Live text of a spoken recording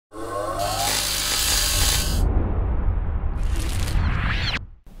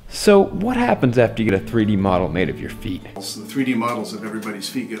So what happens after you get a 3D model made of your feet? So the 3D models of everybody's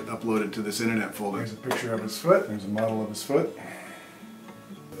feet get uploaded to this internet folder. There's a picture of his foot, there's a model of his foot.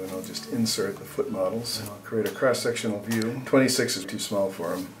 Then I'll just insert the foot models and I'll create a cross-sectional view. 26 is too small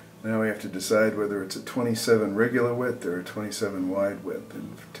for him. Now we have to decide whether it's a 27 regular width or a 27 wide width.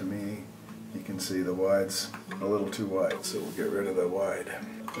 And to me, you can see the wide's a little too wide, so we'll get rid of the wide.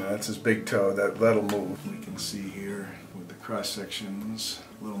 Now that's his big toe, that'll move. We can see here with the cross sections,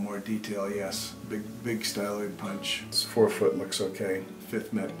 a little more detail, yes. Big styloid punch. His forefoot looks okay.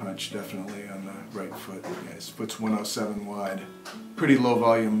 Fifth met punch definitely on the right foot. Yeah, his foot's 107 wide. Pretty low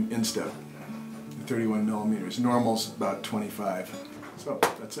volume instep, 31 millimeters. Normal's about 25. So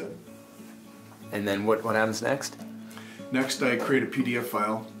that's it. And then what happens next? Next, I create a PDF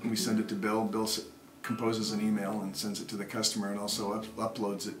file and we send it to Bill. Bill composes an email and sends it to the customer and also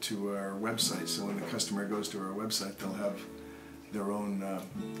uploads it to our website. So when the customer goes to our website, they'll have their own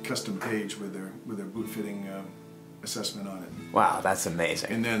custom page with their boot fitting assessment on it. Wow, that's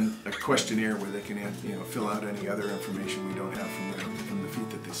amazing. And then a questionnaire where they can fill out any other information we don't have from the feet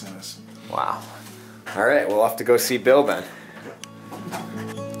that they sent us. Wow. All right, we'll have to go see Bill then.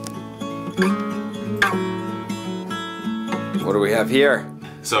 What do we have here?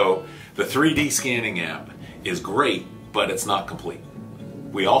 So the 3D scanning app is great, but it's not complete.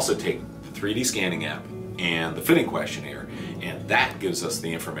 We also take the 3D scanning app and the fitting questionnaire, and that gives us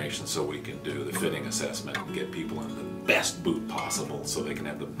the information so we can do the fitting assessment and get people in the best boot possible so they can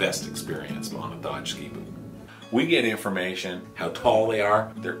have the best experience on a Dodge ski boot. We get information, how tall they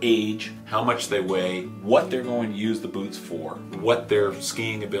are, their age, how much they weigh, what they're going to use the boots for, what their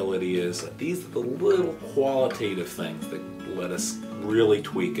skiing ability is. These are the little qualitative things that let us really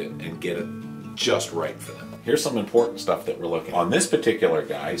tweak it and get it just right for them. Here's some important stuff that we're looking at. On this particular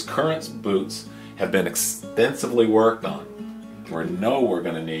guy, his current boots have been extensively worked on. We know we're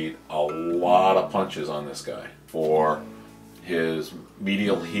going to need a lot of punches on this guy for his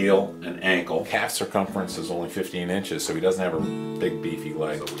medial heel and ankle. Calf circumference is only 15 inches, so he doesn't have a big beefy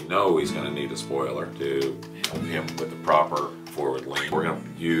leg. So we know he's going to need a spoiler to help him with the proper forward lean. We're going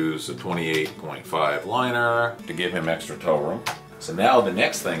to use a 28.5 liner to give him extra toe room. So now the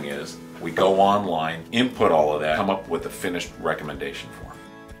next thing is we go online, input all of that, come up with a finished recommendation form.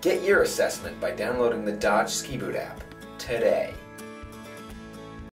 Get your assessment by downloading the Dodge Ski Boot app today.